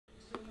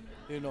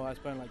I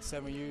spent like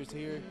 7 years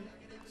here,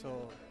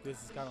 so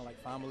this is kind of like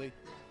family.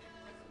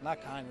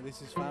 Not kind of,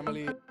 this is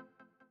family.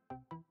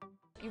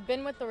 You've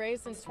been with the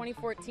Rays since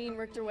 2014,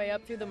 worked your way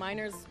up through the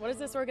minors. What does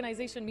this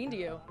organization mean to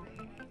you?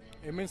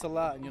 It means a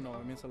lot, it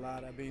means a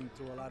lot. I've been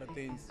through a lot of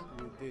things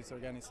with this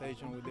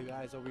organization, with the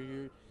guys over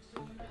here.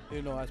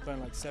 I spent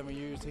like 7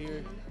 years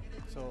here,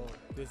 so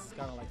this is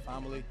kind of like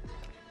family.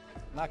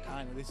 Not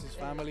kind of, this is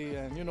family,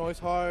 and it's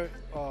hard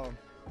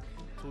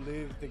to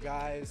leave the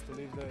guys, to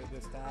leave the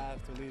staff,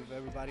 to leave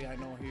everybody I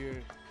know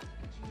here.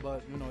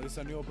 But it's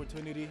a new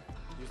opportunity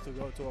just to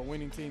go to a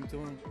winning team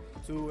too,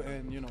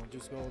 and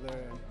just go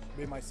there and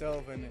be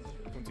myself and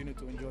continue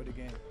to enjoy the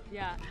game.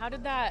 Yeah, how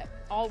did that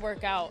all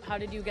work out? How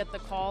did you get the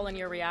call and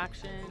your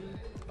reaction?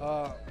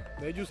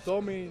 They just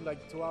told me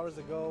like 2 hours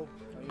ago.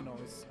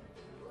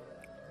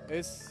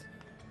 It's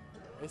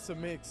a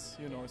mix.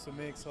 It's a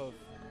mix of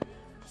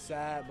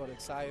sad but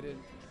excited,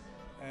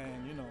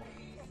 and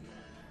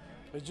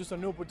it's just a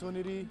new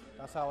opportunity.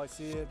 That's how I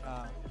see it.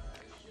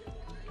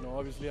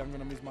 Obviously I'm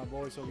gonna miss my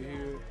boys over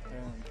here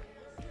and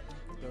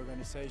the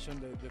organization,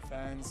 the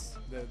fans,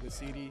 the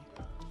city.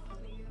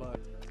 But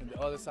on the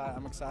other side,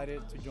 I'm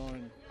excited to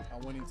join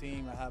a winning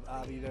team. I have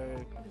Avi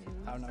there,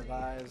 I have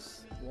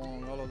Narvaez,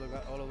 Wong, all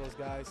of those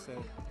guys.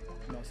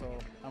 So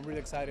I'm really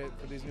excited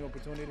for this new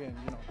opportunity, and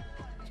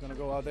just gonna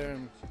go out there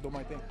and do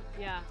my thing.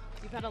 Yeah,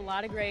 you've had a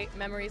lot of great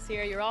memories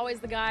here. You're always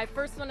the guy,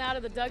 first one out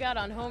of the dugout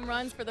on home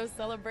runs for those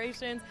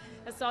celebrations.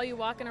 I saw you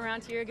walking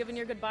around here, giving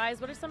your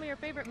goodbyes. What are some of your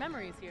favorite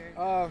memories here?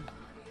 I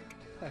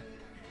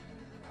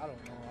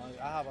don't know.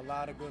 I have a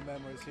lot of good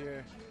memories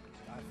here.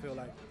 I feel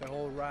like the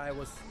whole ride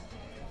was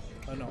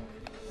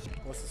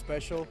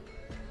special,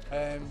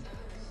 and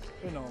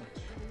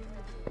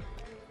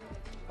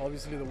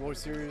obviously the World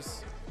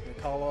Series,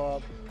 the call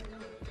up,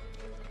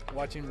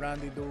 watching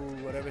Randy do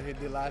whatever he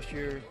did last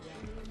year,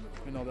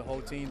 the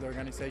whole team, the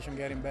organization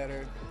getting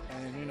better,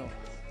 and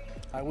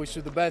I wish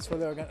you the best for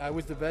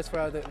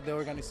the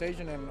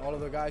organization and all of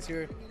the guys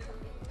here,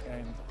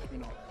 and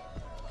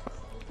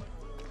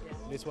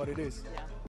it's what it is. Yeah.